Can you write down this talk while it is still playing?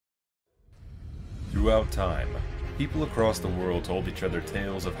Throughout time, people across the world told each other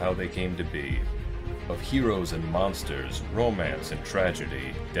tales of how they came to be, of heroes and monsters, romance and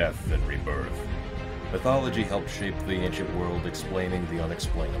tragedy, death and rebirth. Mythology helped shape the ancient world, explaining the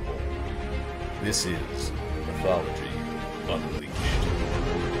unexplainable. This is Mythology Unleashed.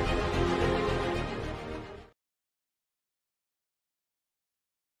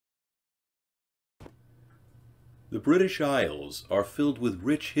 The British Isles are filled with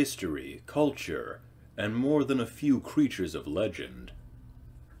rich history, culture, and more than a few creatures of legend.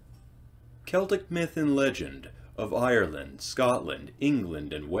 Celtic myth and legend of Ireland, Scotland,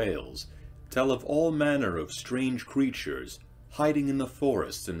 England, and Wales tell of all manner of strange creatures hiding in the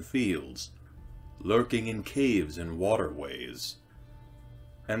forests and fields, lurking in caves and waterways,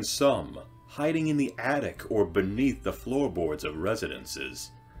 and some hiding in the attic or beneath the floorboards of residences.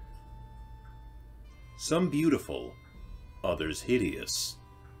 Some beautiful, others hideous.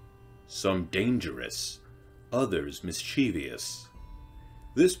 Some dangerous, others mischievous.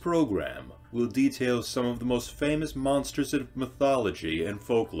 This program will detail some of the most famous monsters of mythology and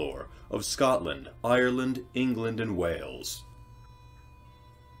folklore of Scotland, Ireland, England, and Wales.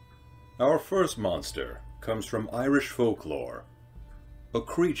 Our first monster comes from Irish folklore, a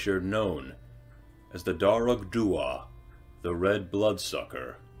creature known as the Darug Dua, the Red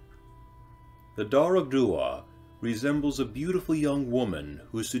Bloodsucker. The Darug Dua resembles a beautiful young woman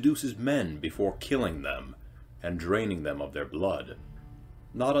who seduces men before killing them and draining them of their blood,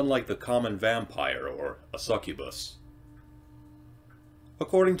 not unlike the common vampire or a succubus.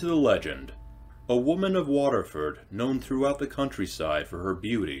 According to the legend, a woman of Waterford, known throughout the countryside for her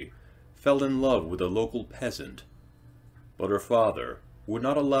beauty, fell in love with a local peasant, but her father would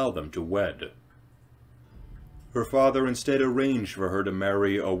not allow them to wed. Her father instead arranged for her to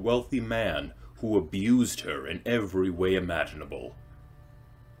marry a wealthy man who abused her in every way imaginable.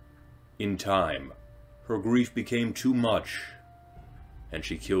 In time, her grief became too much, and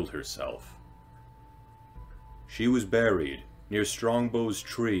she killed herself. She was buried near Strongbow's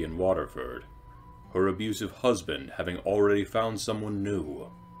tree in Waterford, her abusive husband having already found someone new.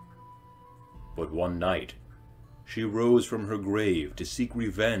 But one night, she rose from her grave to seek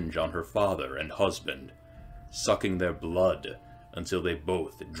revenge on her father and husband, sucking their blood until they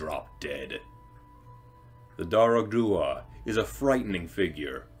both dropped dead. The Darug Dua is a frightening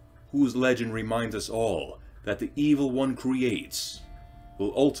figure, whose legend reminds us all that the evil one creates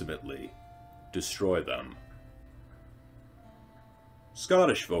will ultimately destroy them.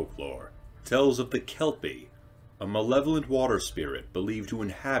 Scottish folklore tells of the Kelpie, a malevolent water spirit believed to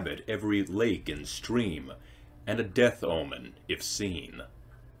inhabit every lake and stream, and a death omen if seen.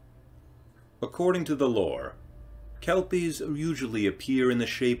 According to the lore, Kelpies usually appear in the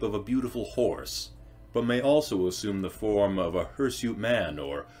shape of a beautiful horse, but may also assume the form of a hirsute man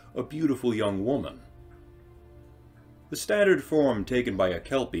or a beautiful young woman. The standard form taken by a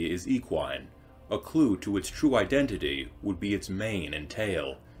Kelpie is equine. A clue to its true identity would be its mane and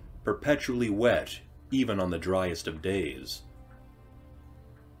tail, perpetually wet even on the driest of days.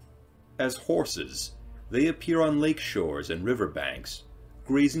 As horses, they appear on lake shores and riverbanks,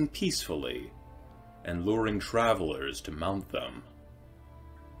 grazing peacefully, and luring travelers to mount them.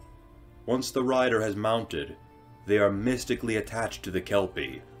 Once the rider has mounted, they are mystically attached to the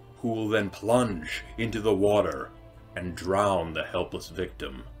Kelpie, who will then plunge into the water and drown the helpless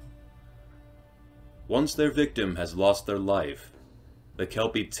victim. Once their victim has lost their life, the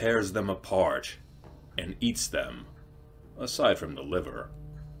Kelpie tears them apart and eats them, aside from the liver.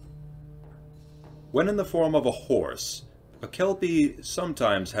 When in the form of a horse, a Kelpie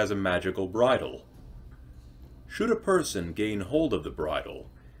sometimes has a magical bridle. Should a person gain hold of the bridle,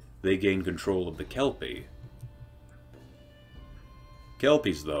 they gain control of the Kelpie.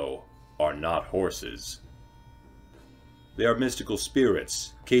 Kelpies, though, are not horses. They are mystical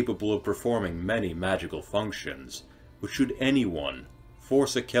spirits, capable of performing many magical functions, but should anyone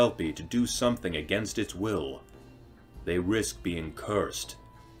force a Kelpie to do something against its will, they risk being cursed,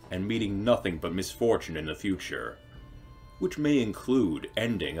 and meeting nothing but misfortune in the future, which may include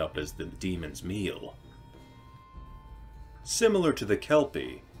ending up as the demon's meal. Similar to the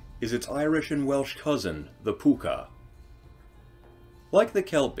Kelpie is its Irish and Welsh cousin, the Púca. Like the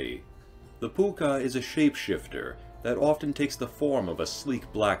Kelpie, the Púca is a shapeshifter that often takes the form of a sleek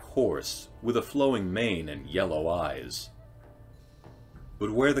black horse with a flowing mane and yellow eyes. But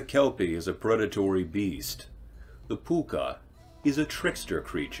where the Kelpie is a predatory beast, the Púca is a trickster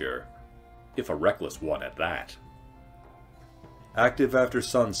creature, if a reckless one at that. Active after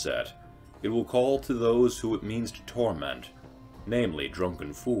sunset, it will call to those who it means to torment, namely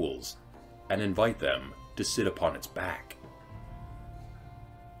drunken fools, and invite them to sit upon its back.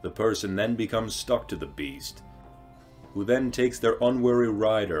 The person then becomes stuck to the beast, who then takes their unwary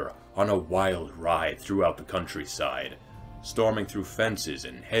rider on a wild ride throughout the countryside, storming through fences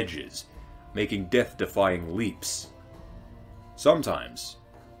and hedges, making death-defying leaps. Sometimes,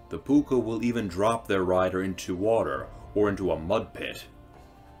 the puka will even drop their rider into water or into a mud pit.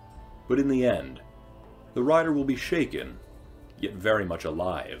 But in the end, the rider will be shaken, yet very much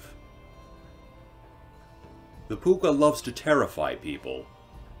alive. The puka loves to terrify people,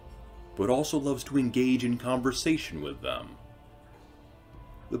 but also loves to engage in conversation with them.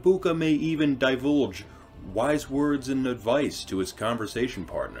 The puka may even divulge wise words and advice to its conversation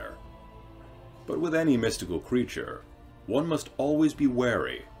partner. But with any mystical creature, one must always be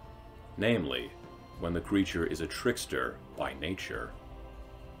wary, namely, when the creature is a trickster by nature.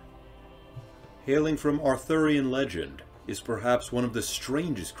 Hailing from Arthurian legend is perhaps one of the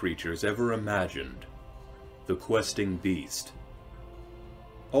strangest creatures ever imagined, the questing beast.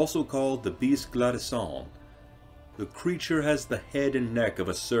 Also called the beast gladissant, the creature has the head and neck of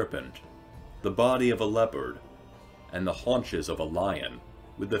a serpent, the body of a leopard, and the haunches of a lion,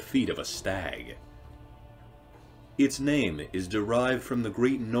 with the feet of a stag. Its name is derived from the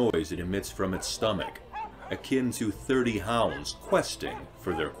great noise it emits from its stomach, akin to 30 hounds questing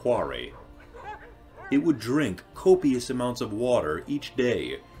for their quarry. It would drink copious amounts of water each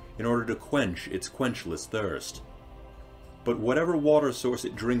day in order to quench its quenchless thirst. But whatever water source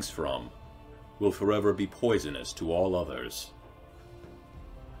it drinks from will forever be poisonous to all others.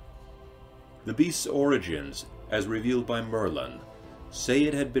 The beast's origins, as revealed by Merlin, say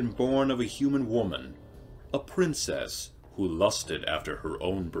it had been born of a human woman, a princess who lusted after her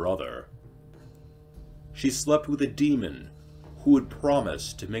own brother. She slept with a demon who had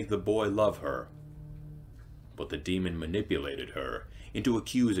promised to make the boy love her, but the demon manipulated her into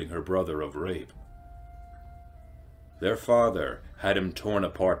accusing her brother of rape. Their father had him torn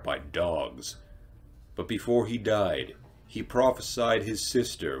apart by dogs, but before he died, he prophesied his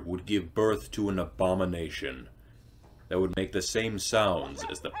sister would give birth to an abomination that would make the same sounds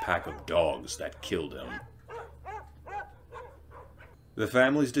as the pack of dogs that killed him. The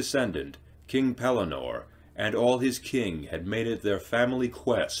family's descendant, King Pellinor, and all his king had made it their family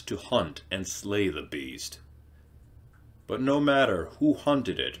quest to hunt and slay the beast. But no matter who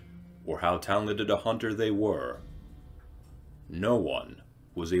hunted it, or how talented a hunter they were, no one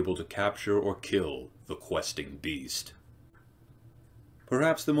was able to capture or kill the questing beast.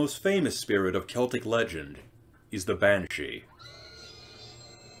 Perhaps the most famous spirit of Celtic legend is the Banshee.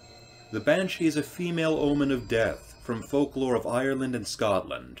 The Banshee is a female omen of death from folklore of Ireland and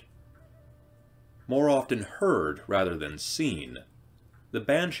Scotland. More often heard rather than seen, the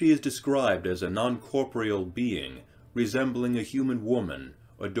Banshee is described as a non-corporeal being resembling a human woman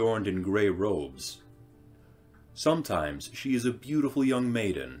adorned in grey robes. Sometimes she is a beautiful young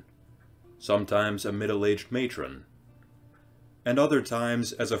maiden, sometimes a middle-aged matron, and other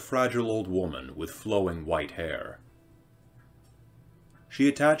times as a fragile old woman with flowing white hair. She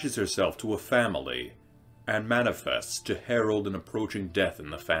attaches herself to a family and manifests to herald an approaching death in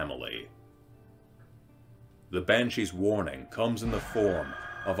the family. The Banshee's warning comes in the form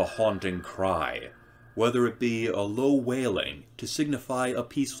of a haunting cry, whether it be a low wailing to signify a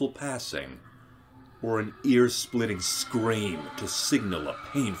peaceful passing, or an ear-splitting scream to signal a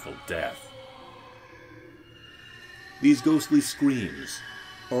painful death. These ghostly screams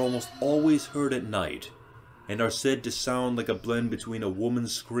are almost always heard at night, and are said to sound like a blend between a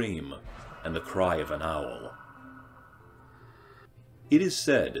woman's scream and the cry of an owl. It is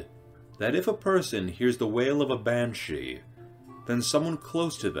said that if a person hears the wail of a banshee, then someone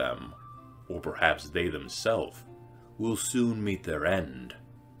close to them, or perhaps they themselves, will soon meet their end.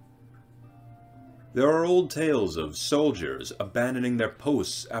 There are old tales of soldiers abandoning their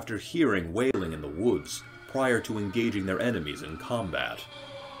posts after hearing wailing in the woods prior to engaging their enemies in combat.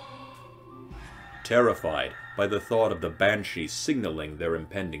 Terrified by the thought of the Banshee signaling their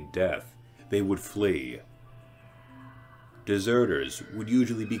impending death, they would flee. Deserters would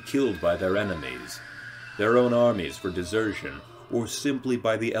usually be killed by their enemies, their own armies for desertion, or simply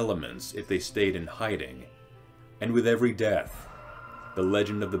by the elements if they stayed in hiding. And with every death, the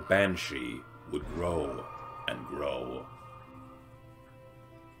legend of the Banshee would grow and grow.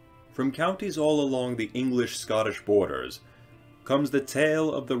 From counties all along the English-Scottish borders comes the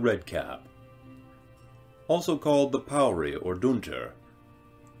tale of the redcap. Also called the powrie or dunter,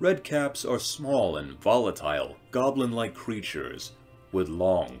 redcaps are small and volatile, goblin-like creatures with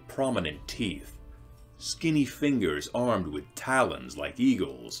long, prominent teeth, skinny fingers armed with talons like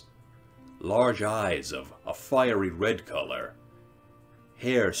eagles, large eyes of a fiery red color,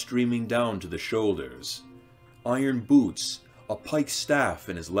 hair streaming down to the shoulders, iron boots a pike staff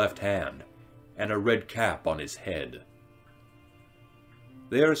in his left hand, and a red cap on his head.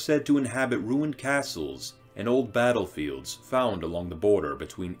 They are said to inhabit ruined castles and old battlefields found along the border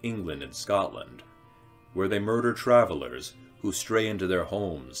between England and Scotland, where they murder travelers who stray into their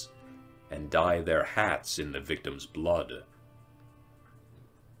homes and dye their hats in the victim's blood.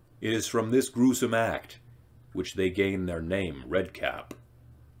 It is from this gruesome act which they gain their name Redcap.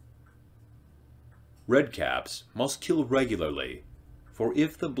 Redcaps must kill regularly, for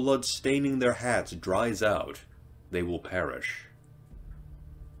if the blood staining their hats dries out, they will perish.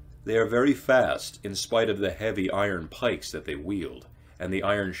 They are very fast in spite of the heavy iron pikes that they wield and the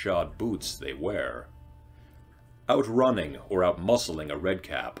iron-shod boots they wear. Outrunning or outmuscling a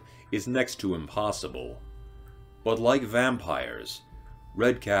redcap is next to impossible, but like vampires,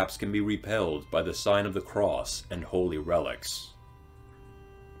 redcaps can be repelled by the sign of the cross and holy relics.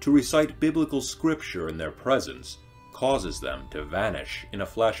 To recite biblical scripture in their presence causes them to vanish in a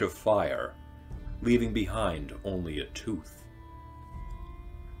flash of fire, leaving behind only a tooth.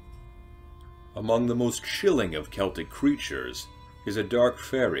 Among the most chilling of Celtic creatures is a dark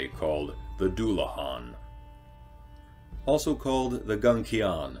fairy called the Dullahan, also called the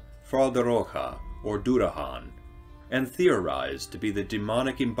Gunkian, Fardarocha, or Durahan, and theorized to be the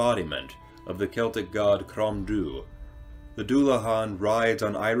demonic embodiment of the Celtic god Crom-Dubh. The Dullahan rides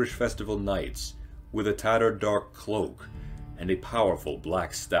on Irish festival nights with a tattered dark cloak and a powerful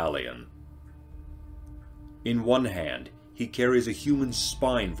black stallion. In one hand, he carries a human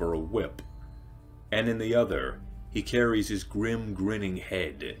spine for a whip, and in the other, he carries his grim, grinning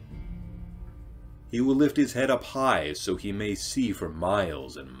head. He will lift his head up high so he may see for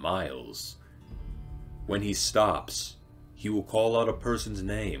miles and miles. When he stops, he will call out a person's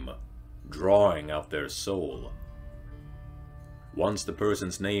name, drawing out their soul. Once the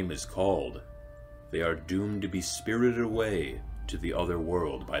person's name is called, they are doomed to be spirited away to the other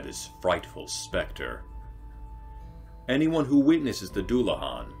world by this frightful specter. Anyone who witnesses the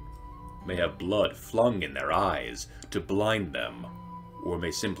Dullahan may have blood flung in their eyes to blind them, or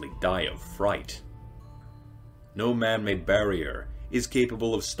may simply die of fright. No man-made barrier is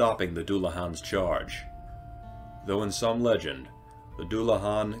capable of stopping the Dullahan's charge, though in some legend, the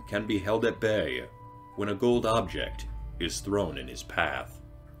Dullahan can be held at bay when a gold object is thrown in his path.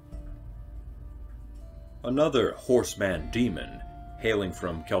 Another horseman demon, hailing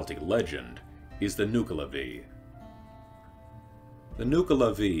from Celtic legend, is the Nucalavi. The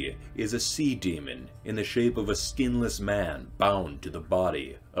Nucalavi is a sea demon in the shape of a skinless man bound to the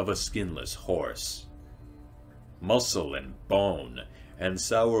body of a skinless horse. Muscle and bone and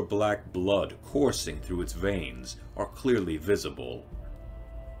sour black blood coursing through its veins are clearly visible.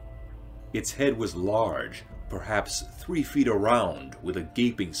 Its head was large, perhaps 3 feet around, with a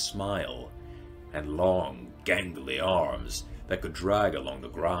gaping smile, and long, gangly arms that could drag along the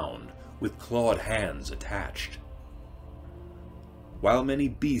ground, with clawed hands attached. While many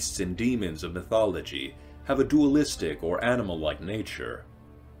beasts and demons of mythology have a dualistic or animal-like nature,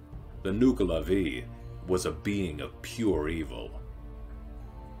 the Nucalavi was a being of pure evil.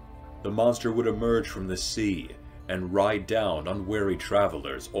 The monster would emerge from the sea and ride down unwary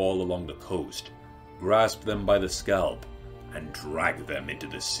travelers all along the coast, grasp them by the scalp, and drag them into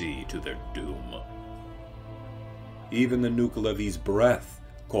the sea to their doom. Even the Nucalavi's breath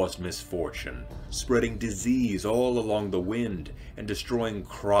caused misfortune, spreading disease all along the wind and destroying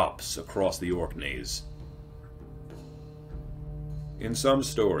crops across the Orkneys. In some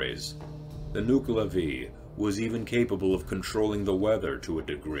stories, the Nucalavi was even capable of controlling the weather to a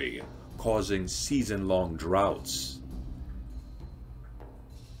degree, causing season-long droughts.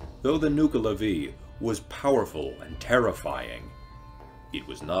 Though the Nucalavi was powerful and terrifying, it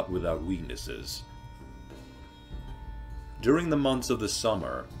was not without weaknesses. During the months of the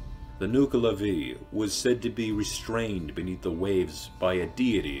summer, the Nucalavi was said to be restrained beneath the waves by a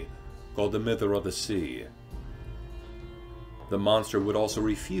deity called the Mither of the Sea. The monster would also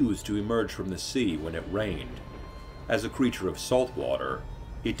refuse to emerge from the sea when it rained. As a creature of salt water,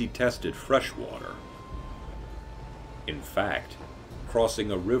 it detested fresh water. In fact, crossing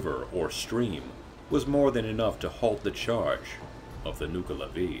a river or stream was more than enough to halt the charge of the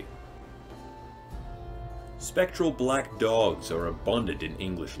Nucalavi. Spectral black dogs are abundant in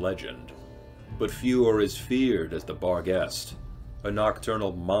English legend, but few are as feared as the Barghest, a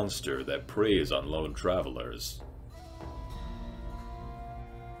nocturnal monster that preys on lone travelers.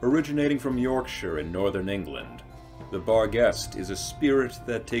 Originating from Yorkshire in northern England, the Barghest is a spirit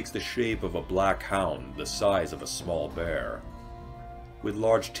that takes the shape of a black hound the size of a small bear, with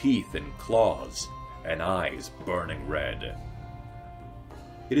large teeth and claws and eyes burning red.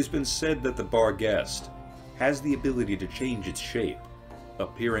 It has been said that the Barghest has the ability to change its shape,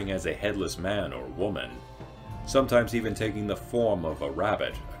 appearing as a headless man or woman, sometimes even taking the form of a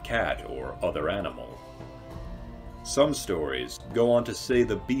rabbit, a cat, or other animal. Some stories go on to say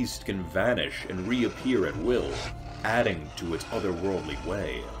the beast can vanish and reappear at will, adding to its otherworldly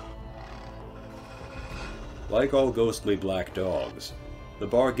way. Like all ghostly black dogs, the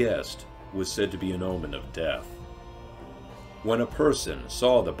Barghest was said to be an omen of death. When a person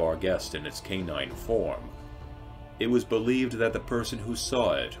saw the Barghest in its canine form, it was believed that the person who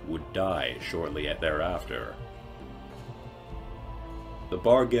saw it would die shortly thereafter. The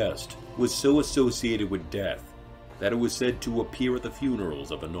Barghest was so associated with death that it was said to appear at the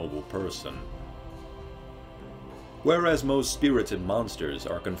funerals of a noble person. Whereas most spirits and monsters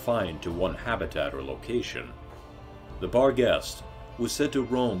are confined to one habitat or location, the Barghest was said to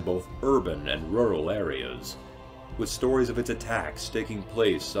roam both urban and rural areas, with stories of its attacks taking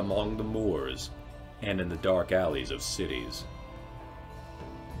place among the moors and in the dark alleys of cities.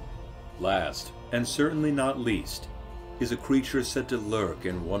 Last, and certainly not least, is a creature said to lurk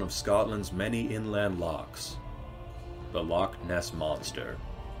in one of Scotland's many inland lochs, the Loch Ness Monster.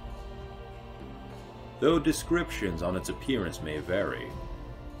 Though descriptions on its appearance may vary,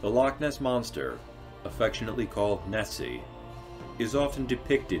 the Loch Ness Monster, affectionately called Nessie, is often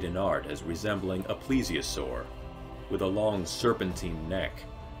depicted in art as resembling a plesiosaur, with a long serpentine neck,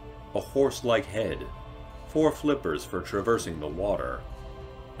 a horse-like head, 4 flippers for traversing the water,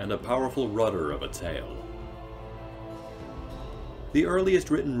 and a powerful rudder of a tail. The earliest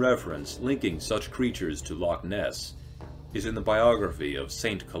written reference linking such creatures to Loch Ness is in the biography of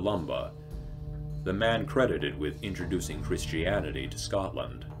Saint Columba, the man credited with introducing Christianity to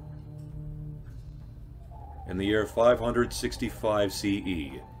Scotland. In the year 565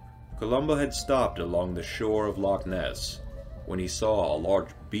 CE, Columba had stopped along the shore of Loch Ness when he saw a large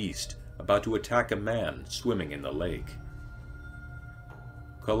beast about to attack a man swimming in the lake.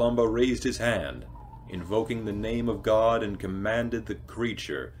 Columba raised his hand, invoking the name of God, and commanded the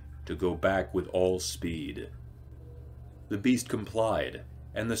creature to go back with all speed. The beast complied,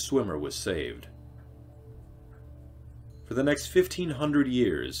 and the swimmer was saved. For the next 1,500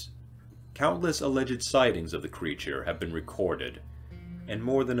 years, countless alleged sightings of the creature have been recorded, and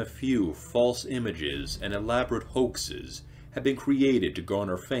more than a few false images and elaborate hoaxes have been created to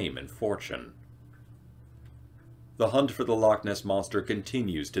garner fame and fortune. The hunt for the Loch Ness Monster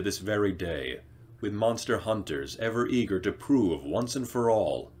continues to this very day, with monster hunters ever eager to prove once and for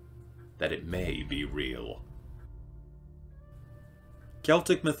all that it may be real.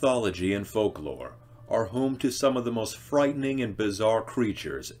 Celtic mythology and folklore are home to some of the most frightening and bizarre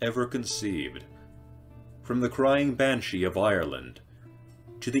creatures ever conceived. From the crying Banshee of Ireland,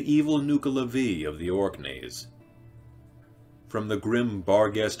 to the evil Nuka-Levi of the Orkneys. From the grim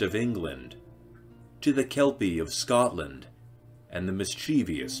Barghest of England, to the Kelpie of Scotland, and the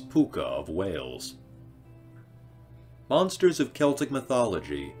mischievous Puka of Wales. Monsters of Celtic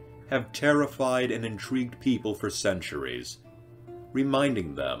mythology have terrified and intrigued people for centuries,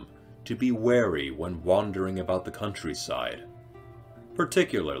 reminding them to be wary when wandering about the countryside,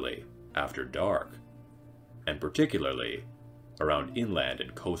 particularly after dark, and particularly around inland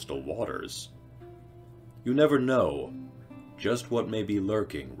and coastal waters. You never know just what may be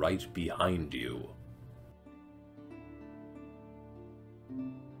lurking right behind you.